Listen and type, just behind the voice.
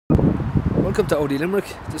Welcome to Audi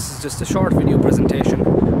Limerick. This is just a short video presentation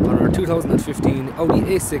on our 2015 Audi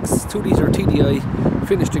A6 2-litre TDI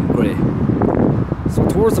finished in grey. So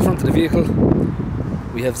towards the front of the vehicle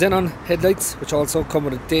we have xenon headlights, which also come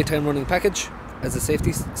with a daytime running package as a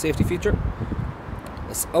safety feature.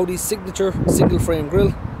 It's Audi's signature single frame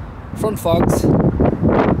grille, front fogs, and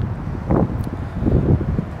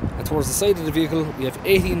towards the side of the vehicle we have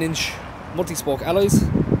 18-inch multi-spoke alloys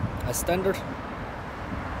as standard,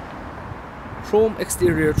 chrome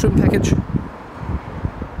exterior trim package.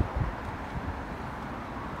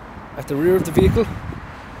 At the rear of the vehicle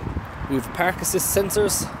we have park assist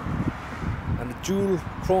sensors and a dual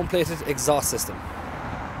chrome plated exhaust system.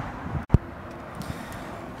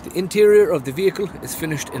 The interior of the vehicle is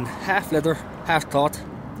finished in half leather, half cloth,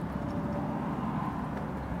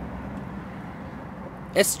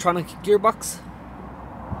 S-tronic gearbox,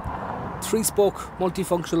 3-spoke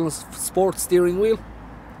multifunctional sports steering wheel,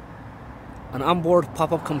 an onboard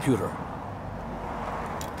pop-up computer.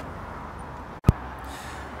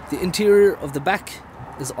 The interior of the back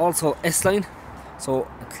is also S-line, so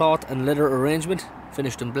a cloth and leather arrangement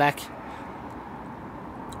finished in black,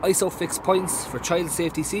 ISO fixed points for child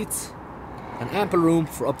safety seats, and ample room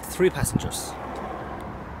for up to 3 passengers.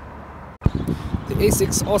 The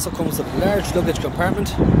A6 also comes with a large luggage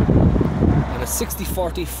compartment and a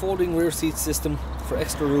 60/40 folding rear seat system for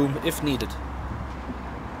extra room if needed.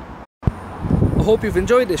 I hope you've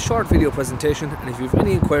enjoyed this short video presentation, and if you have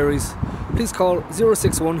any inquiries please call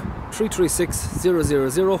 061 336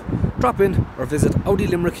 000, drop in or visit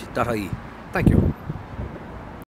audilimerick.ie. Thank you.